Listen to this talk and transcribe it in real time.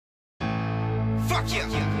Fuck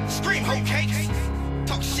yeah, scream hoe cakes,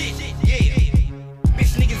 talk shit, yeah.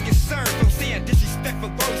 Bitch niggas get served from saying disrespectful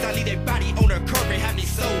words. I leave their body on the curb and have me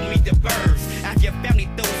sold me the birds. After your family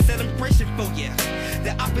throw a celebration for ya.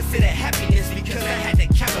 The opposite of happiness because I had to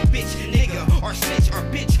count a bitch, nigga, or snitch, or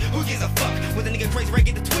bitch. Who gives a fuck? When the nigga Grace Ray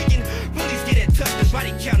get the tweaking, police get it tough. The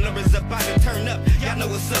body count numbers about to turn up. Y'all know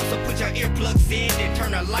what's up, so put your earplugs in and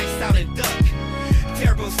turn the lights out and duck.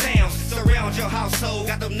 Terrible sounds surround your household.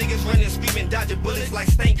 Got them niggas running, screaming, dodging bullets like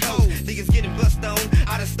stank hoes. Niggas getting bust on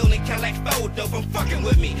out of stolen Cadillac photo from fucking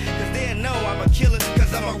with me. Cause they know I'm a killer,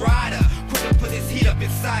 cause I'm a rider. Quick to put this heat up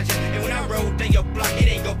inside you. And when I roll down your block, it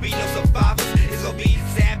ain't gonna be no survivors. It's gonna be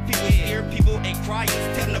sad people, scared people, and crying.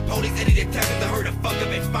 Telling the police any detectives to hurry the fuck up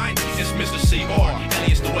and find us. It's Mr. C.R.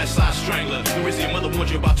 alias the West Side Strangler. The reason your mother warned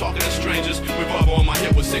you about talking to strangers. Revolver on my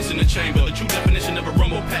hip with 6 in the chamber. The true definition of a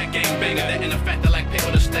rumble pack gang banger. That and the fact that like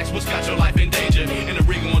paper the stacks, what's got your life in danger. In a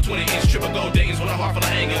Regal on 20-inch triple gold Dayton's with a heart full of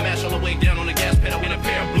anger. Mash all the way down on the gas pedal in a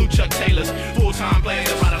pair of blue Chuck Taylors. Full-time players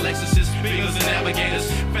that ride Lexuses, Beagles and Navigators.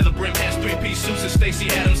 Feather brim hats, 3-piece suits and Stacey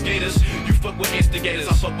Adams Gators. You fuck with instigators,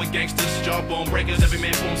 I fuck with gangsters, jawbone breakers. Every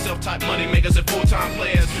man for himself, type money makers and full-time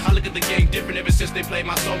players. I look at the game different ever since they played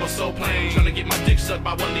my solo so plain. Trying to get my dick sucked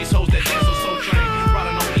by one of these hoes that dance on Soul Train.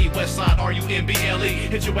 Riding on E, West Side, R-U-M-B-L-E.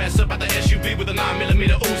 Hit your ass up at the SUV with a 9mm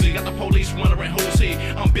Uzi. Got the police wondering who's he.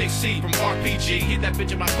 I'm Big C from RPG. Hit that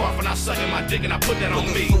bitch in my coffin, I suck in my dick and I put that on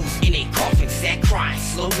me. Fools in their coffins, sad crying,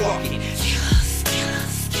 slow walking. Killers,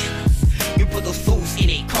 killers, killers. You put those fools in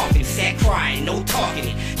their coffins, sad crying, no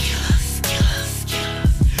talking. Killers, killers,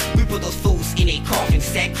 killers. We put those fools in their coffins,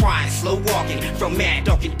 sad crying, slow walking. From mad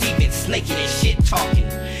talking demons, snaking and shit talking.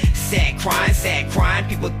 Sad crying,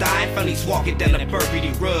 people dying. Families walking down the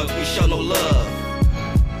Burberry rug. We show no love.